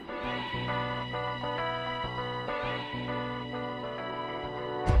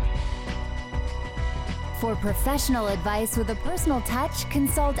For professional advice with a personal touch,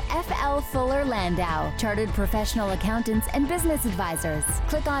 consult F.L. Fuller Landau, Chartered Professional Accountants and Business Advisors.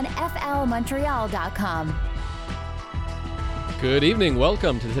 Click on flmontreal.com. Good evening.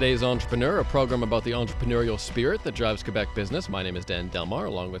 Welcome to today's Entrepreneur, a program about the entrepreneurial spirit that drives Quebec business. My name is Dan Delmar,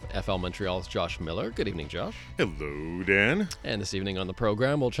 along with FL Montreal's Josh Miller. Good evening, Josh. Hello, Dan. And this evening on the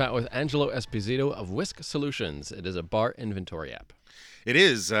program, we'll chat with Angelo Esposito of Wisk Solutions. It is a bar inventory app. It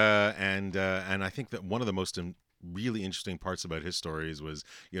is, and I think that one of the most really interesting parts about his stories was,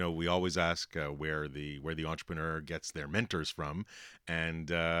 we always ask where the entrepreneur gets their mentors from,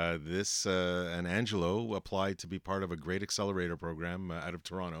 and and Angelo applied to be part of a great accelerator program out of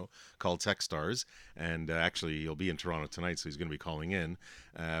Toronto called Techstars, and actually he'll be in Toronto tonight, so he's going to be calling in.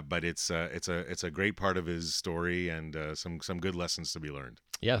 But it's a great part of his story, and some good lessons to be learned.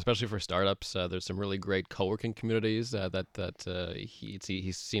 Yeah, especially for startups. There's some really great co-working communities that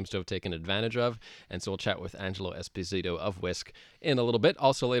he seems to have taken advantage of. And so we'll chat with Angelo Esposito of Wisk in a little bit.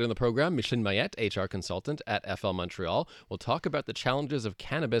 Also later in the program, Micheline Maillet, HR consultant at FL Montreal. We'll talk about the challenges of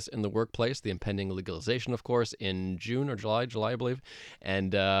cannabis in the workplace, the impending legalization, of course, in June or July, I believe.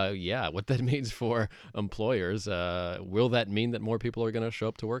 And what that means for employers. Will that mean that more people are going to show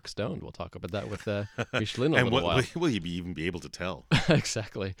up to work stoned? We'll talk about that with Micheline in a little while. Will you even be able to tell?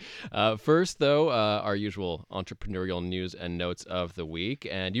 Exactly. First, though, our usual entrepreneurial news and notes of the week.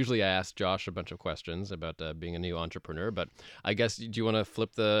 And usually I ask Josh a bunch of questions about being a new entrepreneur. But I guess, do you want to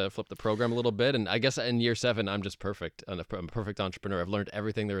flip the program a little bit? And I guess in year 7, I'm just perfect. I'm a perfect entrepreneur. I've learned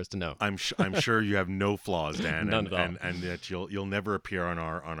everything there is to know. I'm sure you have no flaws, Dan. None at all. And that you'll never appear on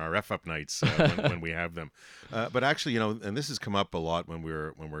our F up nights when we have them. But actually, and this has come up a lot when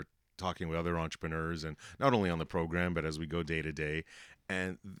we're talking with other entrepreneurs, and not only on the program, but as we go day to day.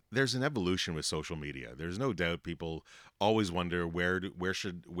 And there's an evolution with social media. There's no doubt people always wonder where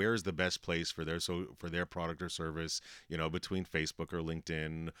is the best place for their product or service, between Facebook or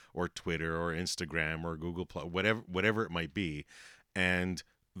LinkedIn or Twitter or Instagram or Google+, whatever it might be. And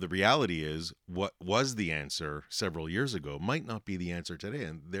the reality is, what was the answer several years ago might not be the answer today,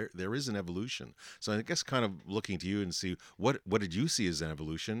 and there is an evolution. So I guess kind of looking to you and see what did you see as an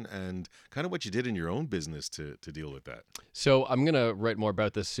evolution, and kind of what you did in your own business to deal with that. So I'm gonna write more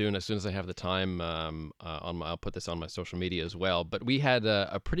about this soon as I have the time. I'll put this on my social media as well. But we had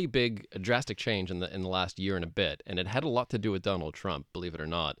a pretty big, drastic change in the last year and a bit, and it had a lot to do with Donald Trump, believe it or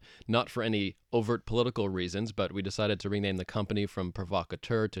not. Not for any overt political reasons, but we decided to rename the company from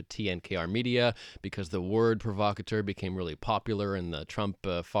Provocateur to TNKR Media because the word provocateur became really popular in the Trump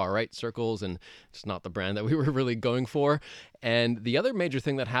far-right circles, and it's not the brand that we were really going for. And the other major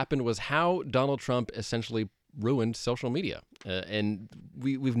thing that happened was how Donald Trump essentially ruined social media. And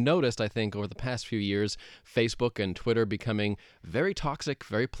we've noticed, I think, over the past few years, Facebook and Twitter becoming very toxic,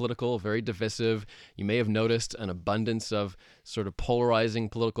 very political, very divisive. You may have noticed an abundance of sort of polarizing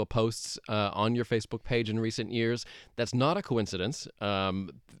political posts on your Facebook page in recent years. That's not a coincidence,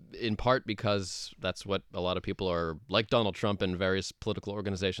 in part because that's what a lot of people are, like Donald Trump and various political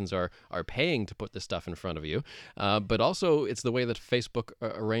organizations, are paying to put this stuff in front of you. But also, it's the way that Facebook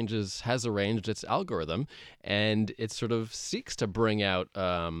has arranged its algorithm, and it sort of seeks to bring out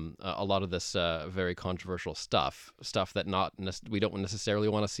a lot of this very controversial stuff that we don't necessarily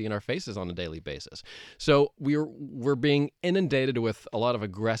want to see in our faces on a daily basis. So we're being inundated with a lot of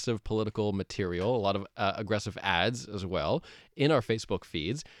aggressive political material, a lot of aggressive ads as well in our Facebook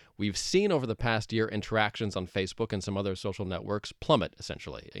feeds. We've seen over the past year interactions on Facebook and some other social networks plummet,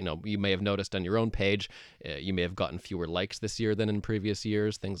 essentially. You may have noticed on your own page, you may have gotten fewer likes this year than in previous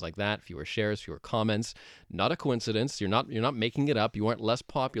years, things like that, fewer shares, fewer comments. Not a coincidence. You're not making it up. You aren't less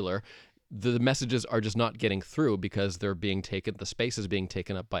popular. The messages are just not getting through because the space is being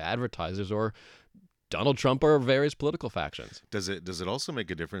taken up by advertisers or Donald Trump or various political factions. Does it also make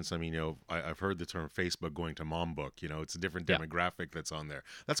a difference? I mean, I've heard the term Facebook going to mom book. It's a different demographic that's on there.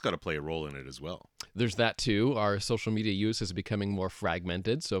 That's got to play a role in it as well. There's that too. Our social media use is becoming more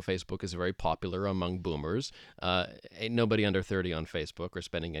fragmented. So Facebook is very popular among boomers. Ain't nobody under 30 on Facebook or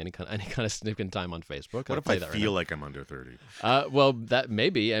spending any kind of significant time on Facebook. What if I feel like I'm under 30? Well, that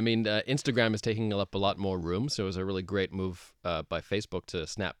maybe. I mean, Instagram is taking up a lot more room. So it was a really great move by Facebook to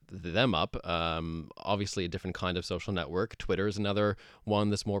snap them up. Obviously a different kind of social network. Twitter is another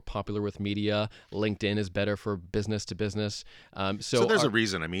one that's more popular with media. LinkedIn is better for business to business. So there's a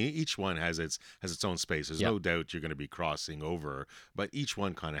reason. I mean, each one has its its own space. There's no doubt you're going to be crossing over, but each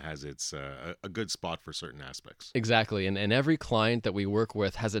one kind of has its a good spot for certain aspects. Exactly. And every client that we work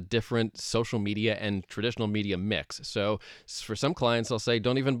with has a different social media and traditional media mix. So for some clients, I'll say,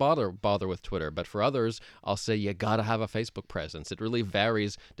 don't even bother with Twitter. But for others, I'll say, you got to have a Facebook presence. It really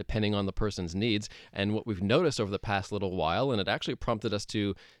varies depending on the person's needs. And what we've noticed over the past little while, and it actually prompted us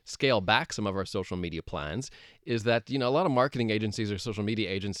to scale back some of our social media plans, is that, a lot of marketing agencies or social media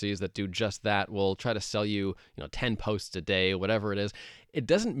agencies that do just that will try to sell you, 10 posts a day, whatever it is. It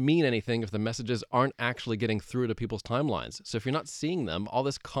doesn't mean anything if the messages aren't actually getting through to people's timelines. So if you're not seeing them, all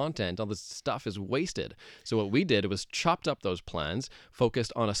this content, all this stuff is wasted. So what we did was chopped up those plans,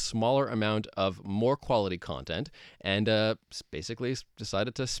 focused on a smaller amount of more quality content, and basically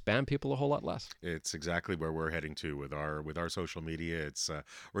decided to spam people a whole lot less. It's exactly where we're heading to with our social media. It's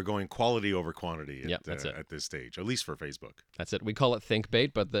we're going quality over quantity at this stage, at least for Facebook. That's it. We call it think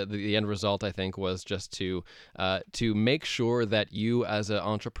bait, but the end result, I think, was just to make sure that you as an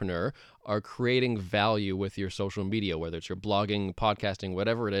entrepreneur are creating value with your social media, whether it's your blogging, podcasting,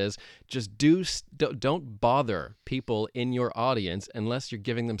 whatever it is. Just don't bother people in your audience unless you're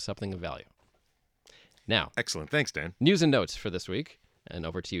giving them something of value. Now, excellent. Thanks, Dan. News and notes for this week, and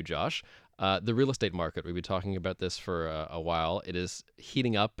over to you, Josh. The real estate market, we've been talking about this for a while. It is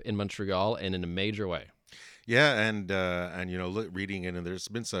heating up in Montreal and in a major way. Yeah, and reading in, and there's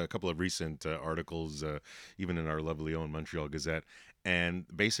been a couple of recent articles, even in our lovely own Montreal Gazette, and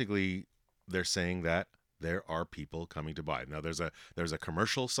basically they're saying that there are people coming to buy. Now there's a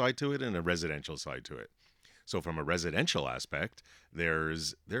commercial side to it and a residential side to it. So from a residential aspect,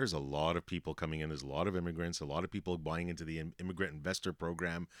 there's a lot of people coming in. There's a lot of immigrants, a lot of people buying into the immigrant investor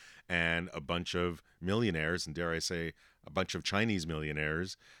program, and a bunch of millionaires, and dare I say, a bunch of Chinese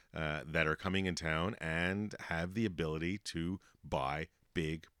millionaires that are coming in town and have the ability to buy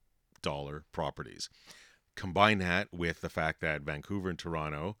big dollar properties. Combine that with the fact that Vancouver and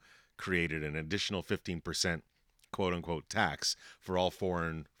Toronto created an additional 15% quote-unquote tax for all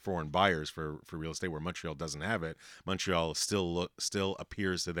foreign buyers for real estate, where Montreal doesn't have it. Montreal still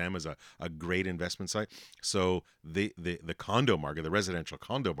appears to them as a great investment site. So the condo market, the residential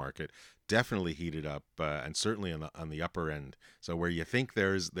condo market, definitely heated up, and certainly on the upper end. So where you think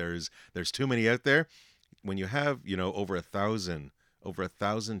there's too many out there, when you have over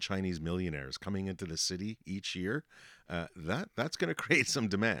 1,000 Chinese millionaires coming into the city each year, that's going to create some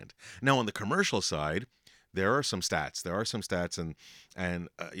demand. Now on the commercial side, there are some stats, and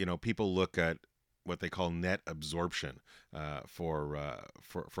people look at what they call net absorption for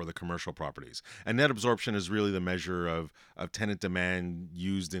the commercial properties. And net absorption is really the measure of tenant demand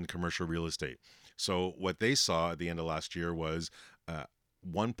used in commercial real estate. So what they saw at the end of last year was over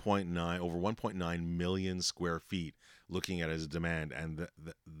 1.9 million square feet looking at as demand, and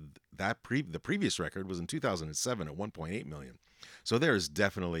the previous record was in 2007 at 1.8 million. So there's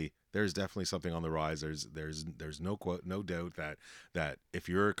definitely something on the rise. There's no doubt that if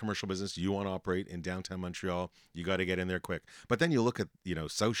you're a commercial business, you want to operate in downtown Montreal, you got to get in there quick. But then you look at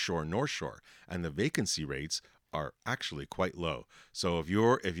South Shore, North Shore, and the vacancy rates are actually quite low. So if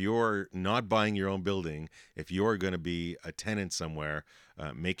you're not buying your own building, if you're going to be a tenant somewhere,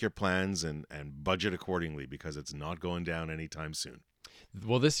 make your plans and budget accordingly, because it's not going down anytime soon.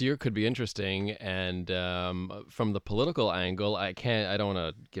 Well, this year could be interesting, and from the political angle, I don't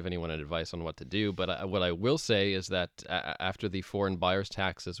want to give anyone advice on what to do, but what I will say is that after the foreign buyers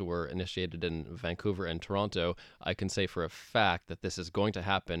taxes were initiated in Vancouver and Toronto, I can say for a fact that this is going to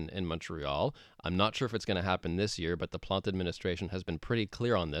happen in Montreal. I'm not sure if it's going to happen this year, but the Plante administration has been pretty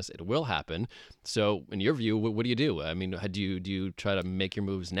clear on this. It will happen. So in your view, what do you do? I mean, do you try to make your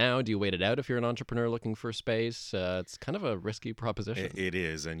moves now? Do you wait it out if you're an entrepreneur looking for space? It's kind of a risky proposition. It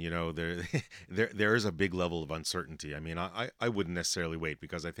is, and there is a big level of uncertainty. I mean, I wouldn't necessarily wait,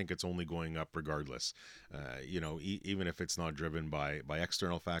 because I think it's only going up regardless. Even if it's not driven by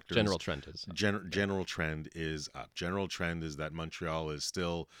external factors. General trend is up. General trend is up. General trend is that Montreal is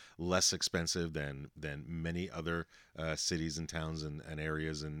still less expensive than many other cities and towns and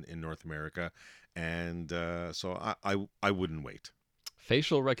areas in North America, and so I wouldn't wait.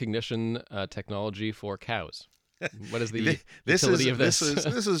 Facial recognition technology for cows. What is the utility of this?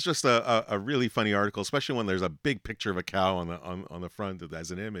 This is just a really funny article, especially when there's a big picture of a cow on the front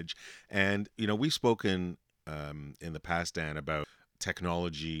as an image. And we've spoken in the past, Dan, about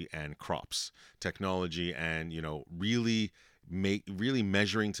technology and crops, technology and really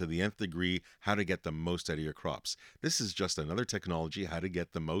measuring to the nth degree how to get the most out of your crops. This is just another technology, how to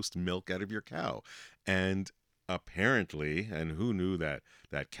get the most milk out of your cow. And apparently, and who knew that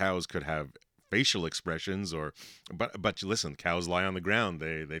cows could have facial expressions, but listen, cows lie on the ground.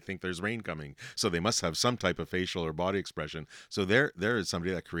 They think there's rain coming, so they must have some type of facial or body expression. So there is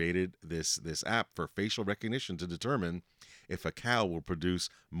somebody that created this app for facial recognition to determine if a cow will produce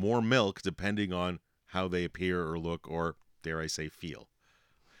more milk depending on how they appear or look, or dare I say feel.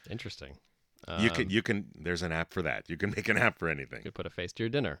 Interesting. You can. There's an app for that. You can make an app for anything. You could put a face to your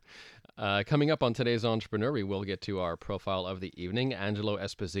dinner. Coming up on today's Entrepreneur, we will get to our profile of the evening, Angelo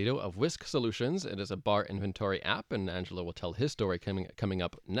Esposito of Wisk Solutions. It is a bar inventory app, and Angelo will tell his story coming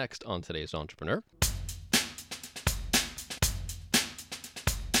up next on today's Entrepreneur.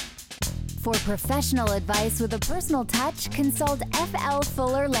 For professional advice with a personal touch, consult FL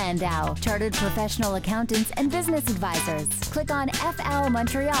Fuller Landau, Chartered Professional Accountants and Business Advisors. Click on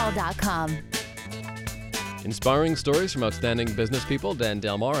flmontreal.com. Inspiring stories from outstanding business people. Dan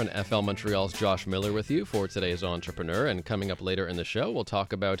Delmar and FL Montreal's Josh Miller with you for today's Entrepreneur. And coming up later in the show, we'll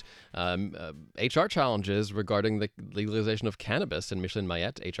talk about HR challenges regarding the legalization of cannabis. And Micheline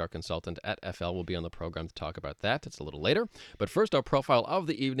Maillet, HR consultant at FL, will be on the program to talk about that. It's a little later. But first, our profile of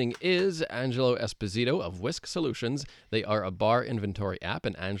the evening is Angelo Esposito of Wisk Solutions. They are a bar inventory app,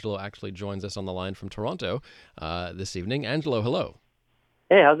 and Angelo actually joins us on the line from Toronto this evening. Angelo, hello.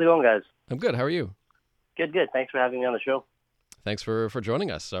 Hey, how's it going, guys? I'm good. How are you? Good. Thanks for having me on the show. Thanks for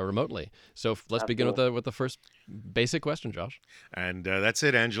joining us remotely. So let's begin with the first basic question, Josh. And that's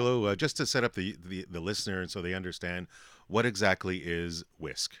it, Angelo. Just to set up the listener and so they understand, what exactly is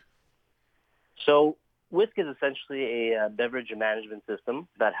Wisk? So Wisk is essentially a beverage management system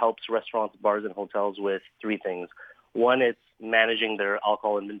that helps restaurants, bars, and hotels with three things. One, it's managing their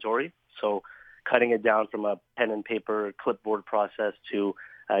alcohol inventory, so cutting it down from a pen and paper clipboard process to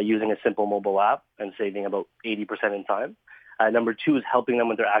using a simple mobile app and saving about 80% in time. Number two is helping them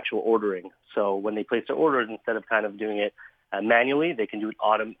with their actual ordering. So when they place their orders, instead of kind of doing it manually, they can do it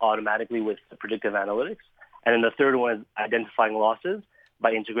automatically with the predictive analytics. And then the third one is identifying losses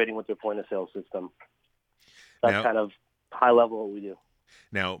by integrating with their point of sale system. That's kind of high level what we do.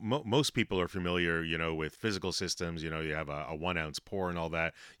 Now, most people are familiar, with physical systems. You have a 1 ounce pour and all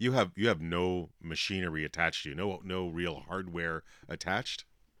that. You have no machinery attached to you, no real hardware attached.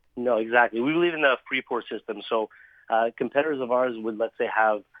 No, exactly. We believe in the free pour system. So competitors of ours would, let's say,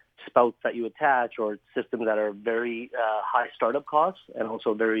 have spouts that you attach or systems that are very high startup costs and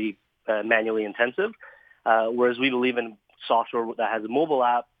also very manually intensive. Whereas we believe in software that has a mobile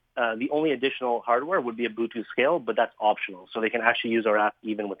app. The only additional hardware would be a Bluetooth scale, but that's optional. So they can actually use our app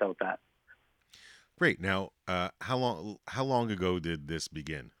even without that. Great. Now, how long ago did this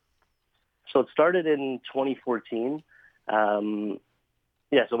begin? So it started in 2014.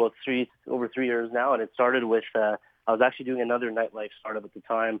 So about over 3 years now, and it started with I was actually doing another nightlife startup at the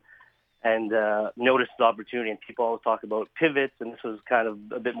time, and noticed the opportunity. And people always talk about pivots, and this was kind of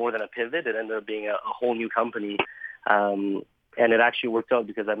a bit more than a pivot. It ended up being a whole new company, and it actually worked out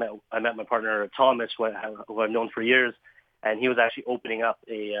because I met my partner Thomas, who I've known for years, and he was actually opening up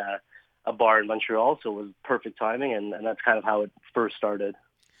a bar in Montreal, so it was perfect timing, and that's kind of how it first started.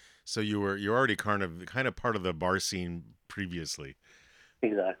 So you're already kind of part of the bar scene previously.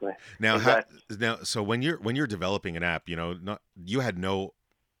 Exactly. Now, so when you're developing an app, you had no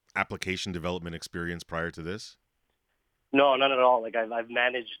application development experience prior to this? No, none at all. Like I've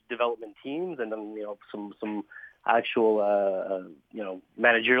managed development teams and then some actual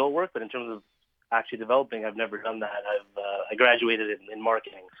managerial work, but in terms of actually developing, I've never done that. I graduated in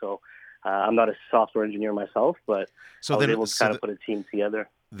marketing, so I'm not a software engineer myself, but I was able to kind of put a team together.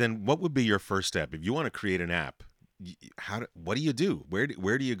 Then, what would be your first step if you want to create an app? What do you do? Where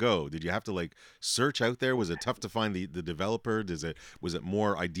do you go? Did you have to search out there? Was it tough to find the developer? Was it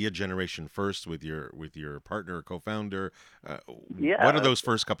more idea generation first with your partner or co-founder? What are those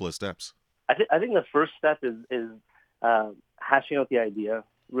first couple of steps? I think the first step is hashing out the idea,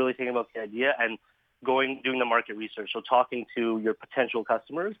 really thinking about the idea, and doing the market research. So talking to your potential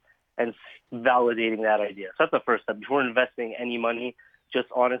customers and validating that idea. So that's the first step. Before investing any money, just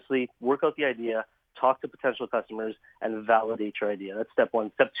honestly work out the idea, talk to potential customers, and validate your idea. That's step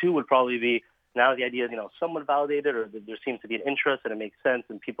one. Step two would probably be, now the idea is, somewhat validated, or there seems to be an interest and it makes sense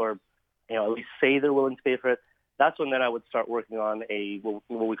and people are, at least say they're willing to pay for it. That's when then I would start working on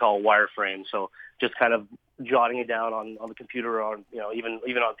what we call a wireframe. So just kind of jotting it down on the computer or even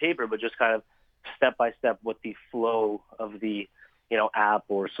on paper, but just kind of step by step what the flow of the app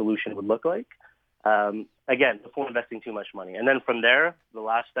or solution would look like. Again, before investing too much money. And then from there, the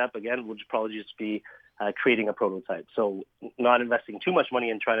last step, again, would probably just be creating a prototype. So not investing too much money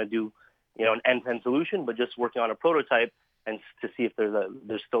in trying to do, an end-to-end solution, but just working on a prototype and to see if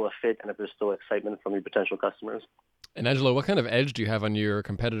there's still a fit and if there's still excitement from your potential customers. And Angelo, what kind of edge do you have on your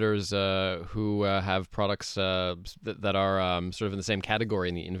competitors who have products that are sort of in the same category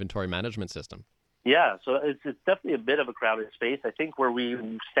in the inventory management system? Yeah, so it's definitely a bit of a crowded space. I think where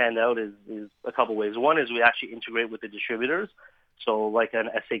we stand out is a couple ways. One is we actually integrate with the distributors. So like an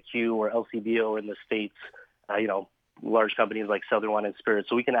SAQ or LCBO in the States, large companies like Southern Wine and Spirits.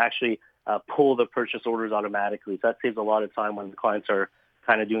 So we can actually pull the purchase orders automatically. So that saves a lot of time when the clients are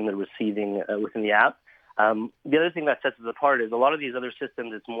kind of doing the receiving within the app. The other thing that sets us apart is a lot of these other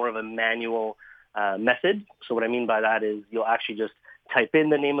systems, it's more of a manual method. So what I mean by that is you'll actually just type in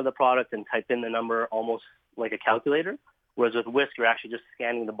the name of the product and type in the number almost like a calculator. Whereas with Wisk, you're actually just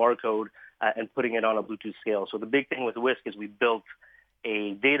scanning the barcode and putting it on a Bluetooth scale. So the big thing with Wisk is we built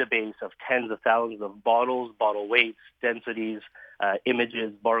a database of tens of thousands of bottles, bottle weights, densities,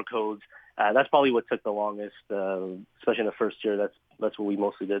 images, barcodes. That's probably what took the longest, especially in the first year. That's what we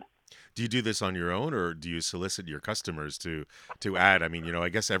mostly did. Do you do this on your own, or do you solicit your customers to add? I mean, I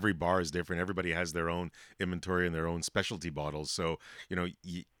guess every bar is different. Everybody has their own inventory and their own specialty bottles. So,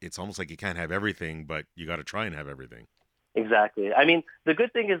 it's almost like you can't have everything, but you got to try and have everything. Exactly. I mean, the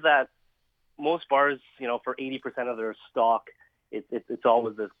good thing is that most bars, for 80% of their stock, it's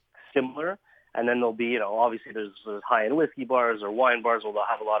always similar. And then there'll be, obviously there's high-end whiskey bars or wine bars where they'll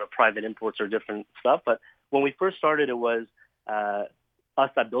have a lot of private imports or different stuff. But when we first started, it was us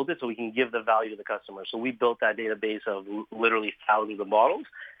that built it so we can give the value to the customer. So we built that database of literally thousands of bottles.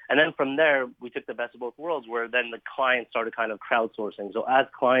 And then from there, we took the best of both worlds, where then the clients started kind of crowdsourcing. So as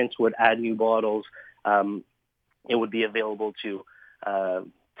clients would add new bottles, it would be available to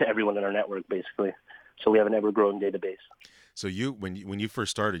everyone in our network, basically. So we have an ever-growing database. So when you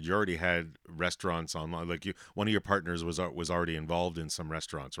first started, you already had restaurants online. Like one of your partners was already involved in some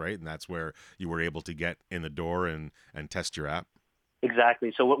restaurants, right? And that's where you were able to get in the door and test your app.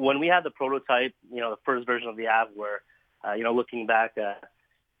 Exactly. So when we had the prototype, the first version of the app, where looking back,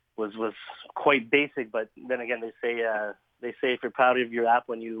 was quite basic. But then again, they say if you're proud of your app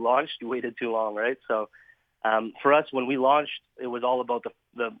when you launched, you waited too long, right? So for us, when we launched, it was all about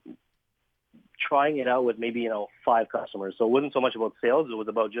the trying it out with maybe 5 customers. So it wasn't so much about sales; it was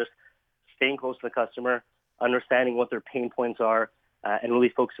about just staying close to the customer, understanding what their pain points are, and really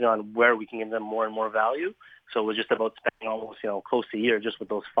focusing on where we can give them more and more value. So it was just about spending almost close to a year just with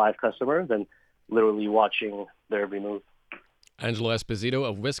those 5 customers and literally watching their every move. Angelo Esposito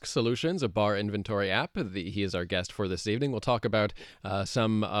of Wisk Solutions, a bar inventory app. He is our guest for this evening. We'll talk about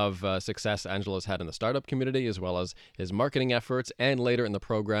some of success Angelo's had in the startup community, as well as his marketing efforts. And later in the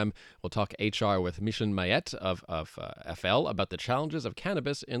program, we'll talk HR with Micheline Maillet of FL about the challenges of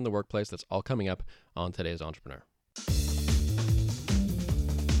cannabis in the workplace. That's all coming up on Today's Entrepreneur.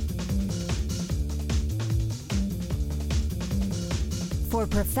 For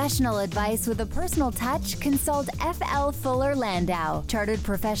professional advice with a personal touch, consult FL Fuller Landau, Chartered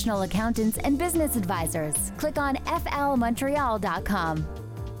Professional Accountants and Business Advisors. Click on flmontreal.com.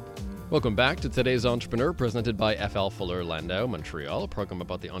 Welcome back to Today's Entrepreneur, presented by FL Fuller Landau, Montreal, a program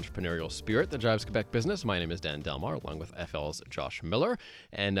about the entrepreneurial spirit that drives Quebec business. My name is Dan Delmar, along with FL's Josh Miller.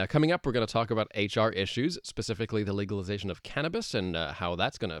 And coming up, we're going to talk about HR issues, specifically the legalization of cannabis and how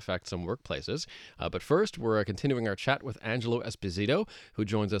that's going to affect some workplaces. But first, we're continuing our chat with Angelo Esposito, who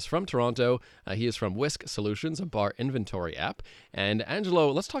joins us from Toronto. He is from Wisk Solutions, a bar inventory app. And Angelo,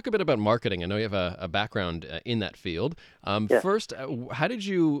 let's talk a bit about marketing. I know you have a background in that field. First, how did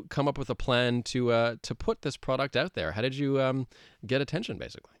you come up with a plan to put this product out there? How did you get attention,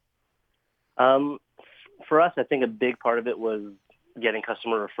 basically? For us, I think a big part of it was getting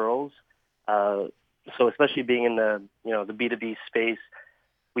customer referrals. So especially being in the the B2B space,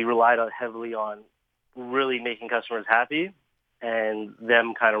 we relied heavily on really making customers happy and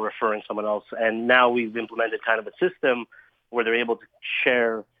them kind of referring someone else. And now we've implemented kind of a system where they're able to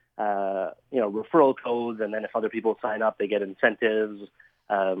share referral codes, and then if other people sign up, they get incentives.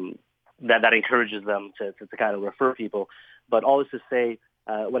 That encourages them to kind of refer people. But all this to say,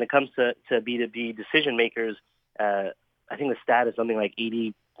 when it comes to B2B decision makers, I think the stat is something like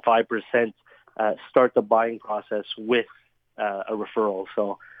 85% start the buying process with a referral.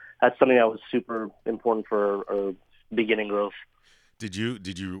 So that's something that was super important for our beginning growth. Did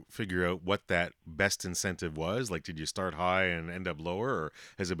you figure out what that best incentive was? Like, did you start high and end up lower, or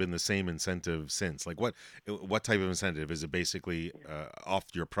has it been the same incentive since? Like, what type of incentive? Is it basically off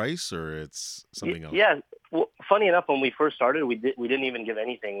your price, or it's something else? Yeah. Well, funny enough, when we first started, we didn't even give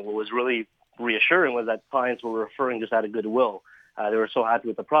anything. What was really reassuring was that clients were referring just out of goodwill. They were so happy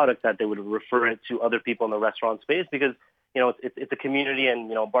with the product that they would refer it to other people in the restaurant space because it's a community, and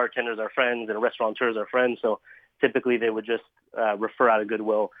bartenders are friends and restaurateurs are friends. So typically they would just refer out of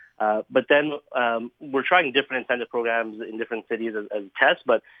goodwill. But then we're trying different incentive programs in different cities as tests,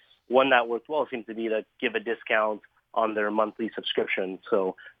 but one that worked well seems to be to give a discount on their monthly subscription.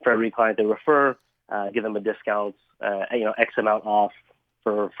 So for every client they refer, give them a discount, X amount off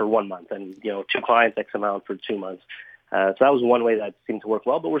for 1 month, and 2 clients, X amount for 2 months. So that was one way that seemed to work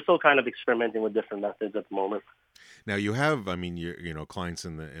well, but we're still kind of experimenting with different methods at the moment. Now you have, clients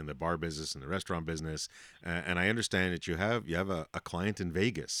in the bar business and the restaurant business, and I understand that you have a client in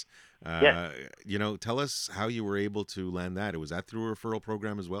Vegas. Yes. Tell us how you were able to land that. Was that through a referral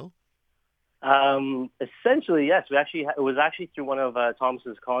program as well? Essentially, yes. It was actually through one of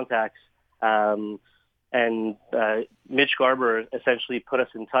Thomas's contacts, and Mitch Garber essentially put us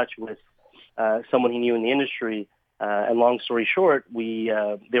in touch with someone he knew in the industry. And long story short,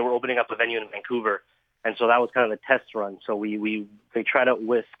 they were opening up a venue in Vancouver, and so that was kind of a test run. So they tried out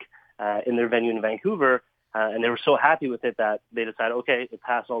Wisk in their venue in Vancouver, and they were so happy with it that they decided, okay, it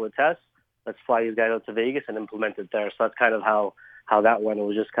passed all the tests. Let's fly these guys out to Vegas and implement it there. So that's kind of how that went. It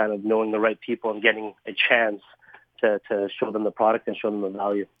was just kind of knowing the right people and getting a chance to show them the product and show them the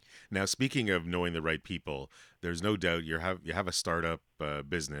value. Now, speaking of knowing the right people, there's no doubt you have a startup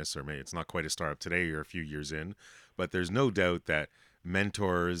business, or maybe it's not quite a startup today. You're a few years in, but there's no doubt that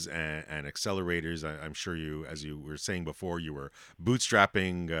mentors and accelerators. I'm sure you, as you were saying before, you were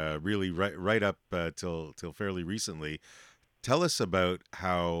bootstrapping really right up till fairly recently. Tell us about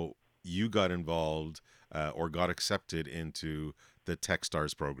how you got involved or got accepted into the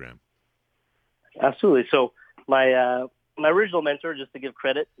TechStars program. Absolutely. So my original mentor, just to give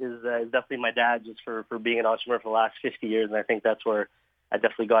credit, is definitely my dad, just for being an entrepreneur for the last 50 years, and I think that's where I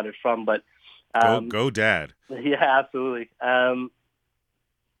definitely got it from. But go Dad. Yeah, absolutely.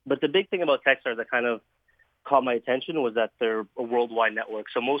 But the big thing about TechStars that kind of caught my attention was that they're a worldwide network.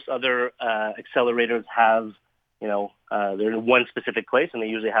 So most other accelerators have, they're in one specific place, and they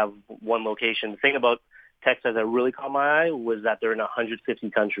usually have one location. The thing about TechStars that really caught my eye was that they're in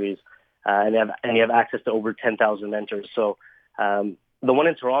 150 countries. And you have access to over 10,000 mentors. So the one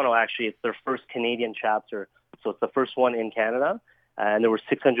in Toronto, actually, it's their first Canadian chapter. So it's the first one in Canada. And there were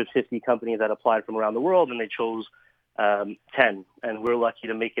 650 companies that applied from around the world, and they chose 10. And we're lucky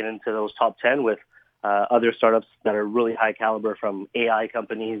to make it into those top 10 with other startups that are really high caliber, from AI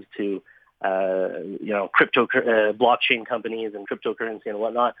companies to crypto blockchain companies and cryptocurrency and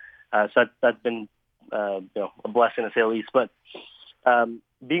whatnot. So that's been a blessing, to say the least. But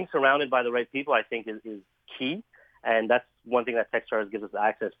being surrounded by the right people, I think, is key. And that's one thing that TechStars gives us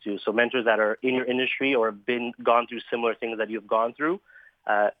access to. So mentors that are in your industry or have gone through similar things that you've gone through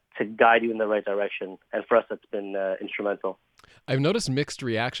to guide you in the right direction. And for us, that's been instrumental. I've noticed mixed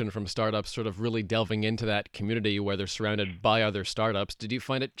reaction from startups sort of really delving into that community where they're surrounded by other startups. Did you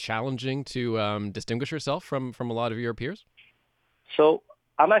find it challenging to distinguish yourself from a lot of your peers? So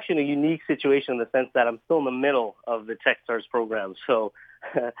I'm actually in a unique situation in the sense that I'm still in the middle of the TechStars program. So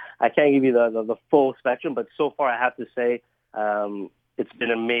I can't give you the full spectrum, but so far I have to say it's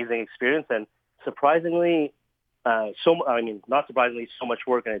been an amazing experience, and surprisingly, not surprisingly, so much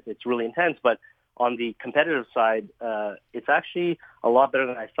work, and it's really intense. But on the competitive side, it's actually a lot better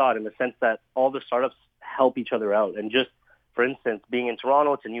than I thought, in the sense that all the startups help each other out. And just, for instance, being in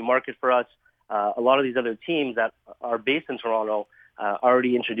Toronto, it's a new market for us. A lot of these other teams that are based in Toronto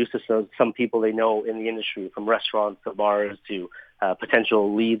already introduced us to some people they know in the industry, from restaurants to bars to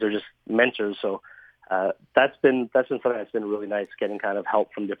potential leads or just mentors. So that's been something that's been really nice, getting kind of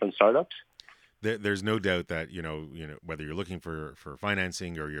help from different startups. There's no doubt that whether you're looking for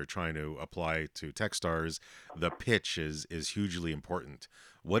financing or you're trying to apply to TechStars, the pitch is hugely important.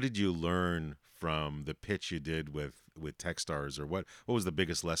 What did you learn from the pitch you did with TechStars, or what was the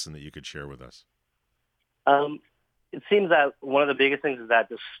biggest lesson that you could share with us? It seems that one of the biggest things is that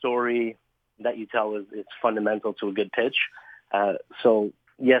the story that you tell is fundamental to a good pitch. So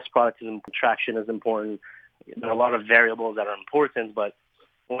yes, product traction is important. There are a lot of variables that are important, but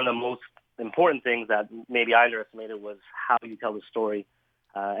one of the most important things that maybe I underestimated was how you tell the story.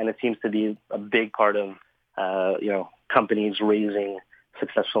 And it seems to be a big part of, companies raising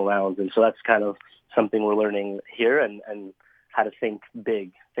successful rounds. And so that's kind of something we're learning here, and how to think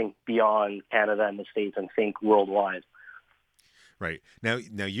big, think beyond Canada and the States, and think worldwide. Right.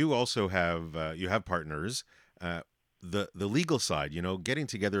 Now you also have partners. The legal side, getting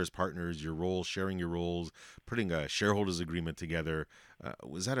together as partners, your roles, sharing your roles, putting a shareholders agreement together.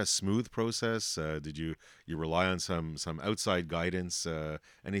 Was that a smooth process? Did you rely on some outside guidance?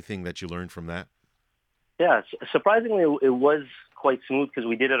 Anything that you learned from that? Yeah, surprisingly, it was quite smooth because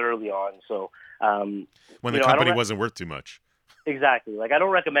we did it early on. So when the company wasn't worth too much. Exactly. Like I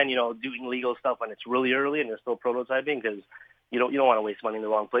don't recommend, doing legal stuff when it's really early and you're still prototyping because you don't want to waste money in the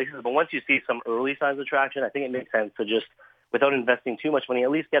wrong places. But once you see some early signs of traction, I think it makes sense to just, without investing too much money,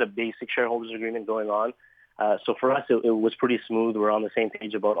 at least get a basic shareholders agreement going on. So for us, it was pretty smooth. We're on the same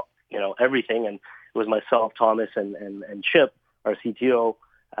page about, everything. And it was myself, Thomas, and Chip, our CTO.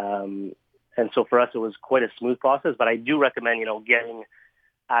 And so for us, it was quite a smooth process. But I do recommend, getting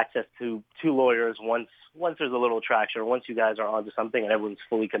access to two lawyers once there's a little traction, or once you guys are onto something and everyone's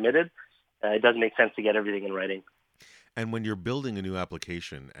fully committed. It does make sense to get everything in writing. And when you're building a new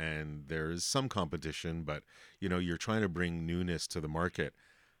application and there's some competition, but you're trying to bring newness to the market,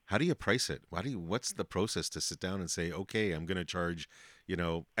 how do you price it? What's the process to sit down and say, okay, I'm going to charge,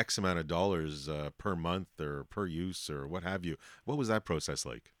 X amount of dollars per month or per use or what have you? What was that process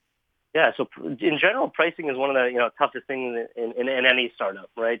like? Yeah, so in general, pricing is one of the toughest things in any startup,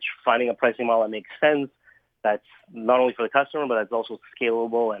 right? Finding a pricing model that makes sense, that's not only for the customer, but that's also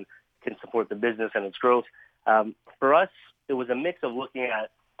scalable and can support the business and its growth. For us, it was a mix of looking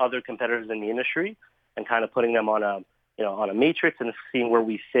at other competitors in the industry and kind of putting them on a matrix and seeing where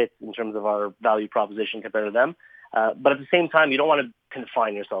we fit in terms of our value proposition compared to them. But at the same time, you don't want to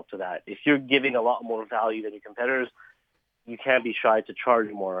confine yourself to that. If you're giving a lot more value than your competitors, you can't be shy to charge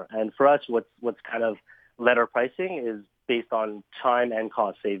more. And for us, what's kind of led our pricing is based on time and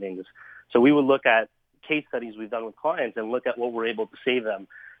cost savings. So we would look at case studies we've done with clients and look at what we're able to save them.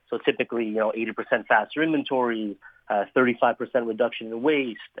 So typically, 80% faster inventory, 35% reduction in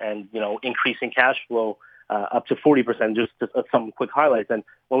waste, and, increasing cash flow up to 40%, just some quick highlights. And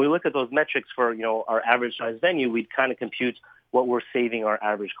when we look at those metrics for, our average size venue, we'd kind of compute what we're saving our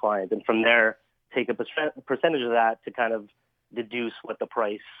average client. And from there, take a percentage of that to kind of deduce what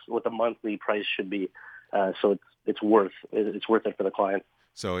the monthly price should be. So it's worth it for the client.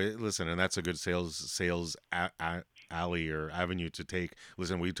 So listen, and that's a good sales alley or avenue to take.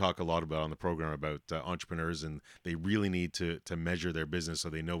 Listen, we talk a lot about on the program about entrepreneurs, and they really need to measure their business so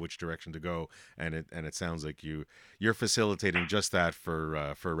they know which direction to go. And it sounds like you're facilitating just that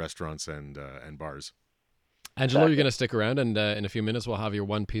for restaurants and bars. Angelo, you're going to stick around, and in a few minutes we'll have your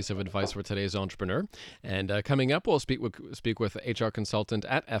one piece of advice for today's entrepreneur. And coming up, we'll speak with HR consultant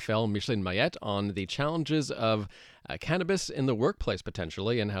at FL, Micheline Maillet, on the challenges of cannabis in the workplace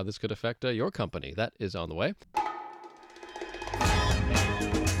potentially, and how this could affect your company. That is on the way.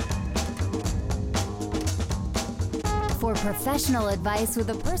 For professional advice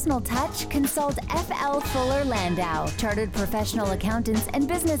with a personal touch, consult FL Fuller Landau, Chartered Professional Accountants and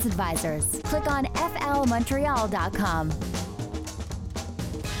Business Advisors. Click on flmontreal.com.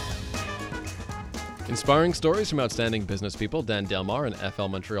 Inspiring stories from outstanding business people. Dan Delmar and FL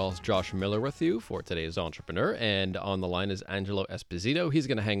Montreal's Josh Miller with you for today's entrepreneur. And on the line is Angelo Esposito. He's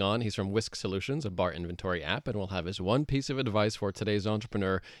going to hang on. He's from Wisk Solutions, a bar inventory app, and we'll have his one piece of advice for today's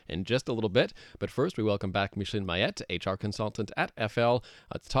entrepreneur in just a little bit. But first, we welcome back Micheline Maillet, HR consultant at FL,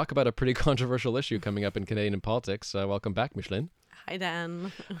 to talk about a pretty controversial issue coming up in Canadian politics. Welcome back, Micheline. Hi,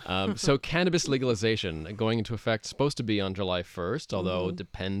 Dan. So cannabis legalization going into effect supposed to be on July 1st, although it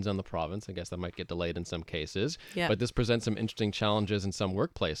depends on the province. I guess that might get delayed in some cases. Yeah. But this presents some interesting challenges in some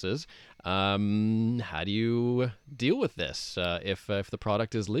workplaces. How do you deal with this if the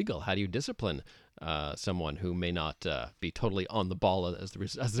product is legal? How do you discipline someone who may not be totally on the ball as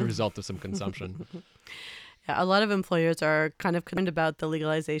the result of some consumption? Yeah, a lot of employers are kind of concerned about the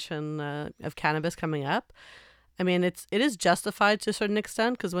legalization of cannabis coming up. I mean, it is justified to a certain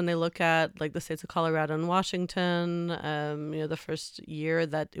extent because when they look at like the states of Colorado and Washington, the first year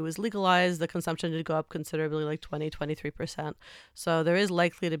that it was legalized, the consumption did go up considerably, like 23%. So there is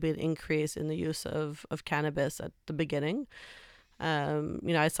likely to be an increase in the use of cannabis at the beginning.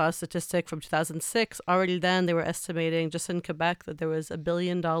 I saw a statistic from 2006. Already then they were estimating just in Quebec that there was over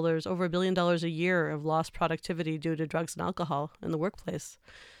 $1 billion a year of lost productivity due to drugs and alcohol in the workplace.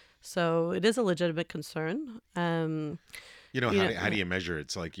 So it is a legitimate concern. How do you measure it?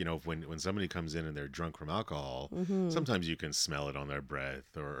 It's like, when somebody comes in and they're drunk from alcohol, sometimes you can smell it on their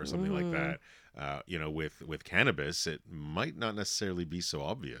breath or something like that. With cannabis, it might not necessarily be so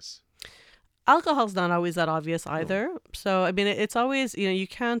obvious. Alcohol's not always that obvious either. Oh. So, I mean, it's always, you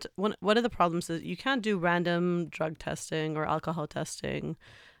can't, one of the problems is you can't do random drug testing or alcohol testing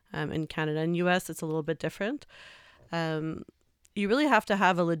in Canada. In US, it's a little bit different. You really have to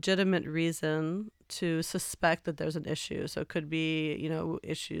have a legitimate reason to suspect that there's an issue. So it could be,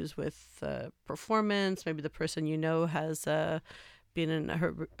 issues with performance. Maybe the person has been in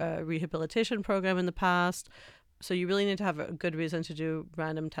a rehabilitation program in the past. So you really need to have a good reason to do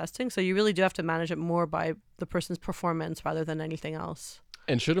random testing. So you really do have to manage it more by the person's performance rather than anything else.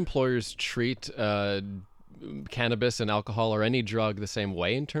 And should employers treat cannabis and alcohol or any drug the same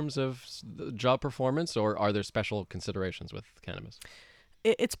way in terms of job performance, or are there special considerations with cannabis?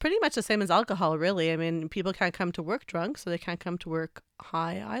 It's pretty much the same as alcohol, really. I mean, people can't come to work drunk, so they can't come to work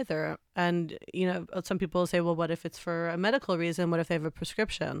high either. And, some people say, well, what if it's for a medical reason? What if they have a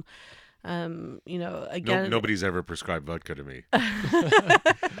prescription? Again, Nobody's ever prescribed vodka to me.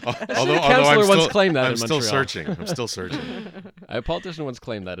 Although counselor once claimed that I'm in still Montreal. searching. I'm still searching. A politician once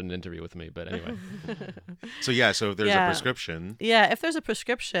claimed that in an interview with me, but anyway. So if there's a prescription. Yeah, if there's a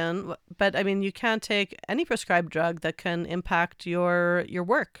prescription, but I mean, you can't take any prescribed drug that can impact your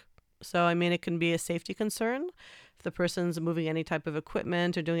work. So, I mean, it can be a safety concern if the person's moving any type of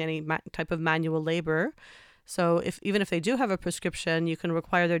equipment or doing any type of manual labor. So even if they do have a prescription, you can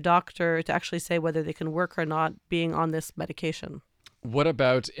require their doctor to actually say whether they can work or not being on this medication. What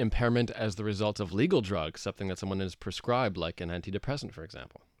about impairment as the result of legal drugs, something that someone is prescribed, like an antidepressant, for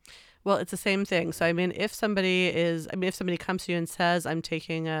example? Well, it's the same thing. So, I mean, if somebody comes to you and says, I'm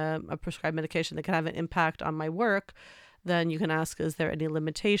taking a prescribed medication that can have an impact on my work, then you can ask, is there any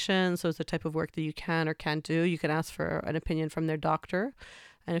limitations? So it's the type of work that you can or can't do. You can ask for an opinion from their doctor.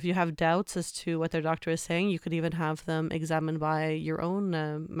 And if you have doubts as to what their doctor is saying, you could even have them examined by your own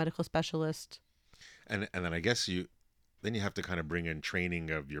medical specialist. And then I guess you have to kind of bring in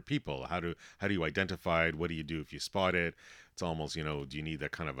training of your people. How do you identify it? What do you do if you spot it? It's almost, do you need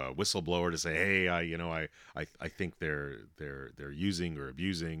that kind of a whistleblower to say, hey, I think they're using or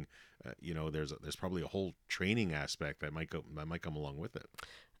abusing. There's probably a whole training aspect that might come along with it.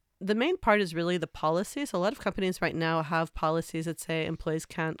 The main part is really the policy. So a lot of companies right now have policies that say employees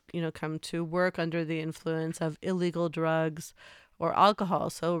can't, come to work under the influence of illegal drugs or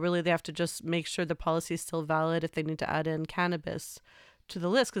alcohol. So really they have to just make sure the policy is still valid if they need to add in cannabis to the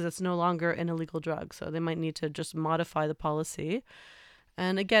list, because it's no longer an illegal drug. So they might need to just modify the policy.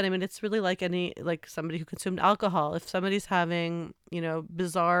 And again, I mean, it's really like somebody who consumed alcohol. If somebody's having,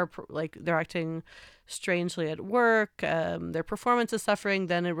 bizarre, they're acting strangely at work, their performance is suffering,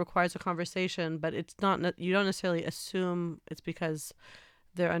 then it requires a conversation. But it's not, you don't necessarily assume it's because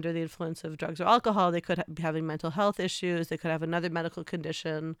they're under the influence of drugs or alcohol. They could be having mental health issues. They could have another medical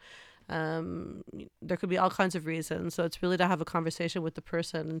condition. There could be all kinds of reasons. So it's really to have a conversation with the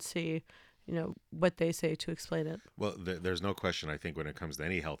person and see, what they say to explain it. Well, there's no question. I think when it comes to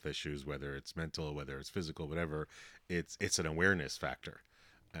any health issues, whether it's mental, whether it's physical, whatever, it's an awareness factor.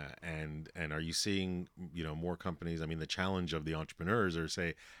 And are you seeing, more companies? I mean, the challenge of the entrepreneurs are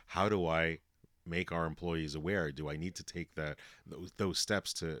say, how do I make our employees aware? Do I need to take those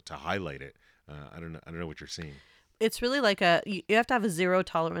steps to highlight it? I don't know what you're seeing. It's really like you have to have a zero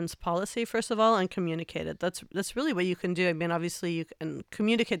tolerance policy, first of all, and communicate it. That's really what you can do. I mean, obviously you can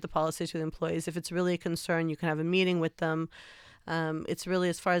communicate the policy to the employees. If it's really a concern, you can have a meeting with them. It's really,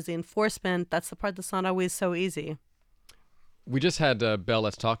 as far as the enforcement, that's the part that's not always so easy. We just had Bell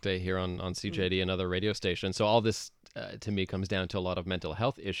Let's Talk Day here on CJD, another radio station. So all this, to me, comes down to a lot of mental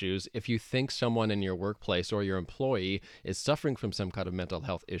health issues. If you think someone in your workplace or your employee is suffering from some kind of mental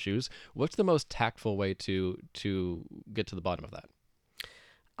health issues, what's the most tactful way to get to the bottom of that?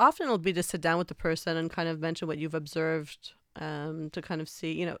 Often it'll be to sit down with the person and kind of mention what you've observed, to kind of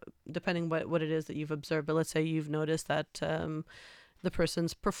see, depending what it is that you've observed. But let's say you've noticed that the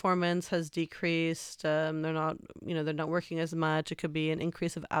person's performance has decreased. They're not working as much. It could be an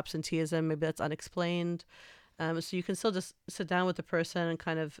increase of absenteeism. Maybe that's unexplained. So you can still just sit down with the person and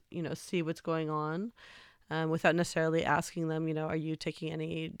kind of, see what's going on, without necessarily asking them, are you taking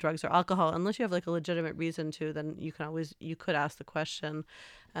any drugs or alcohol? Unless you have like a legitimate reason to, then you could ask the question.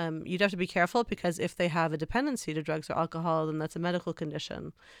 You'd have to be careful, because if they have a dependency to drugs or alcohol, then that's a medical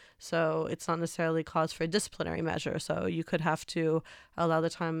condition. So it's not necessarily cause for a disciplinary measure. So you could have to allow the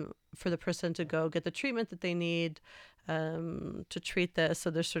time for the person to go get the treatment that they need to treat this. So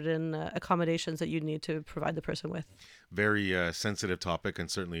there's certain accommodations that you need to provide the person with. Very sensitive topic, and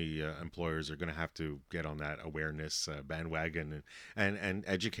certainly employers are going to have to get on that awareness bandwagon and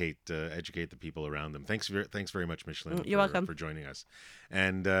educate the people around them. Thanks very much, Micheline. You're welcome for joining us.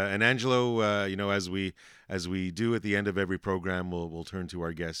 And Angelo, as we do at the end of every program, we'll turn to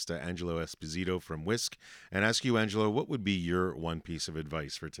our guest Angelo Esposito from Wisk and ask you, Angelo, what would be your one piece of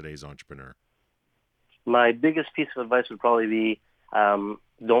advice for today's entrepreneur? My biggest piece of advice would probably be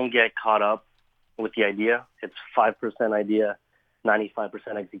don't get caught up with the idea. It's 5% idea, 95%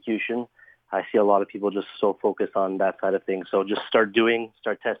 execution. I see a lot of people just so focused on that side of things. So just start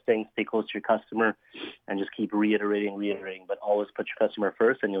testing, stay close to your customer, and just keep reiterating. But always put your customer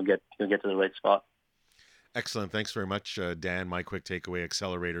first, and you'll get to the right spot. Excellent. Thanks very much, Dan. My quick takeaway,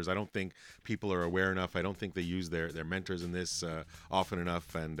 accelerators. I don't think people are aware enough. I don't think they use their mentors in this often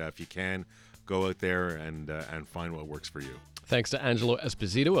enough. And if you can, go out there and find what works for you. Thanks to Angelo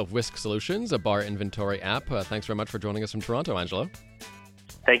Esposito of Wisk Solutions, a bar inventory app. Thanks very much for joining us from Toronto, Angelo.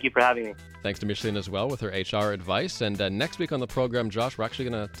 Thank you for having me. Thanks to Micheline as well with her HR advice. And next week on the program, Josh, we're actually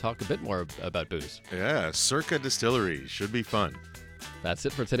going to talk a bit more about booze. Yeah, Circa Distillery. Should be fun. That's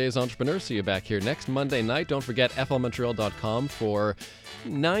it for today's Entrepreneur. See you back here next Monday night. Don't forget flmontreal.com for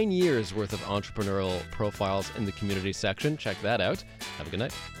 9 years worth of entrepreneurial profiles in the community section. Check that out. Have a good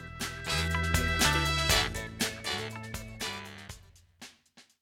night.